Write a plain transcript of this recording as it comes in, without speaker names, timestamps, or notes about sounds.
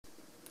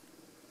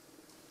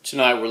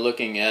Tonight we're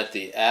looking at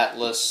the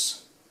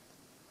Atlas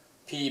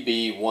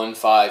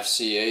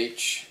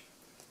PB15CH,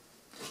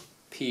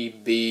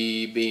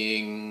 PB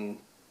being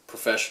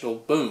professional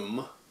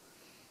boom,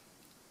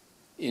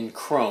 in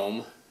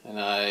chrome,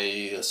 and I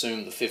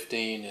assume the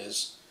 15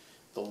 is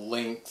the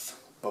length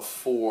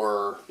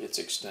before it's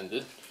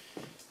extended.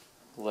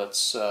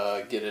 Let's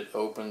get it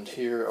opened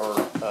here, or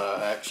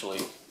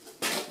actually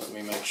let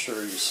me make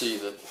sure you see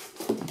that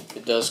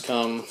it does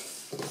come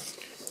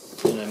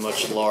in a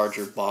much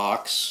larger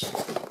box,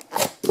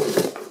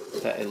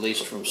 at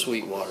least from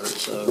Sweetwater,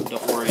 so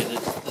don't worry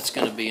that it's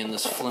going to be in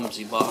this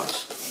flimsy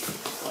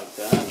box like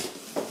that.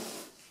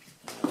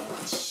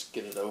 Let's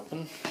get it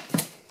open.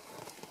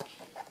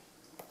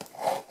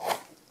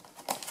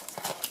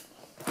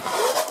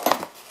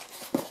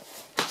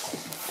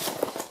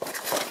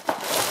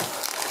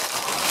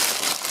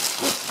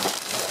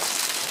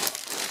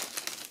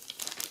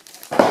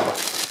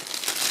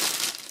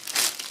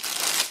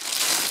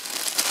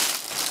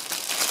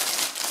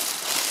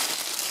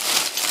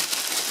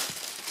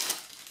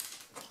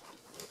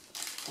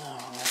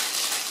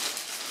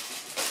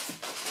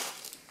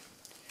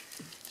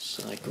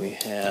 Looks like we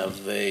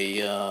have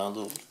a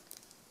little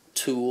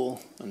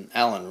tool, an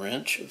Allen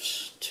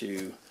wrench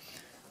to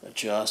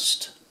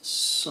adjust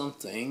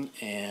something,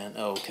 and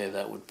okay,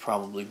 that would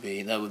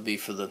be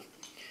for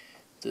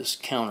this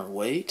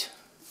counterweight.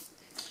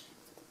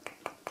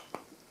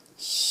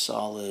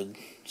 Solid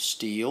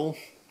steel,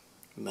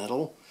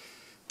 metal,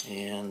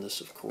 and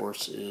this of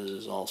course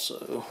is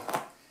also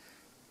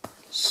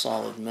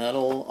solid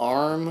metal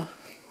arm.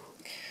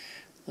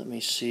 Let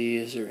me see,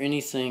 is there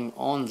anything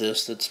on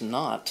this that's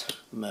not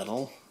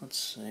metal? Let's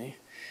see.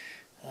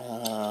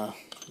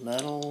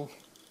 Metal,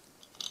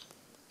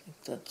 I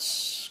think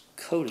that's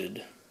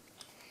coated.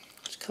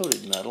 It's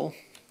coated metal.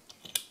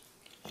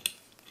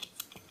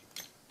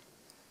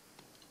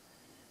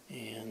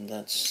 And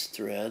that's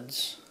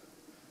threads.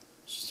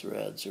 Those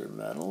threads are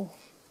metal.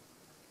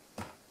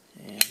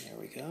 And there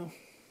we go.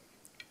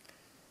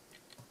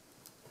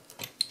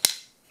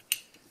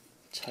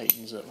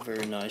 Tightens up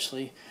very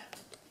nicely.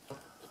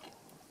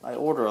 I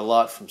order a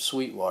lot from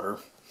Sweetwater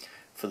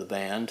for the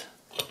band,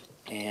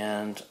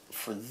 and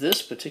for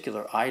this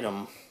particular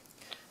item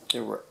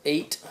there were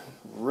 8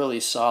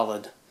 really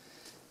solid,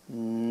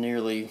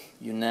 nearly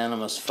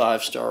unanimous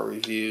 5-star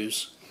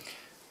reviews.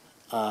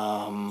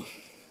 So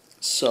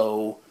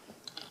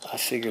I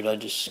figured I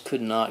just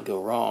could not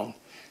go wrong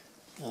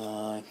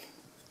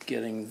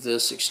getting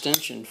this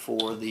extension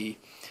for the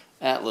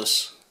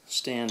Atlas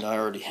stand I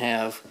already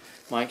have,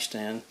 mic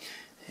stand,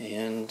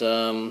 and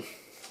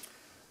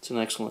it's an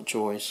excellent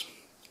choice.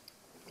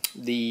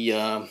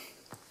 The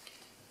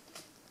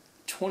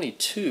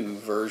 22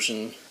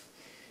 version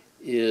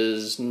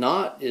is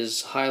not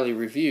as highly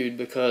reviewed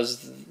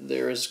because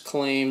there is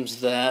claims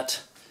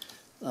that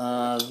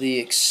the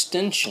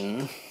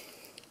extension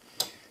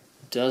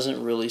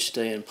doesn't really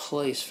stay in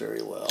place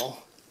very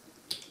well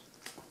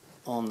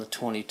on the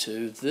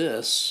 22.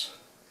 This,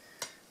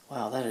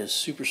 wow, that is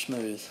super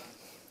smooth.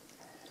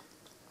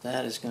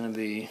 That is going to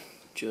be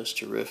just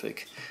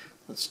terrific.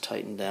 Let's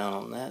tighten down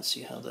on that,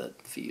 see how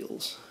that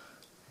feels.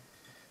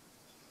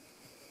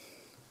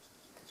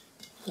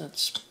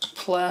 That's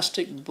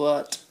plastic,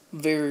 but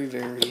very,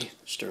 very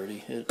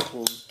sturdy. It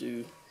will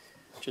do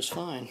just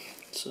fine.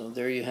 So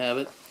there you have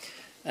it.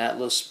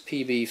 Atlas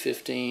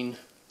PB15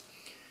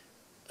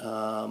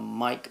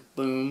 mic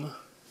boom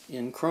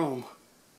in chrome.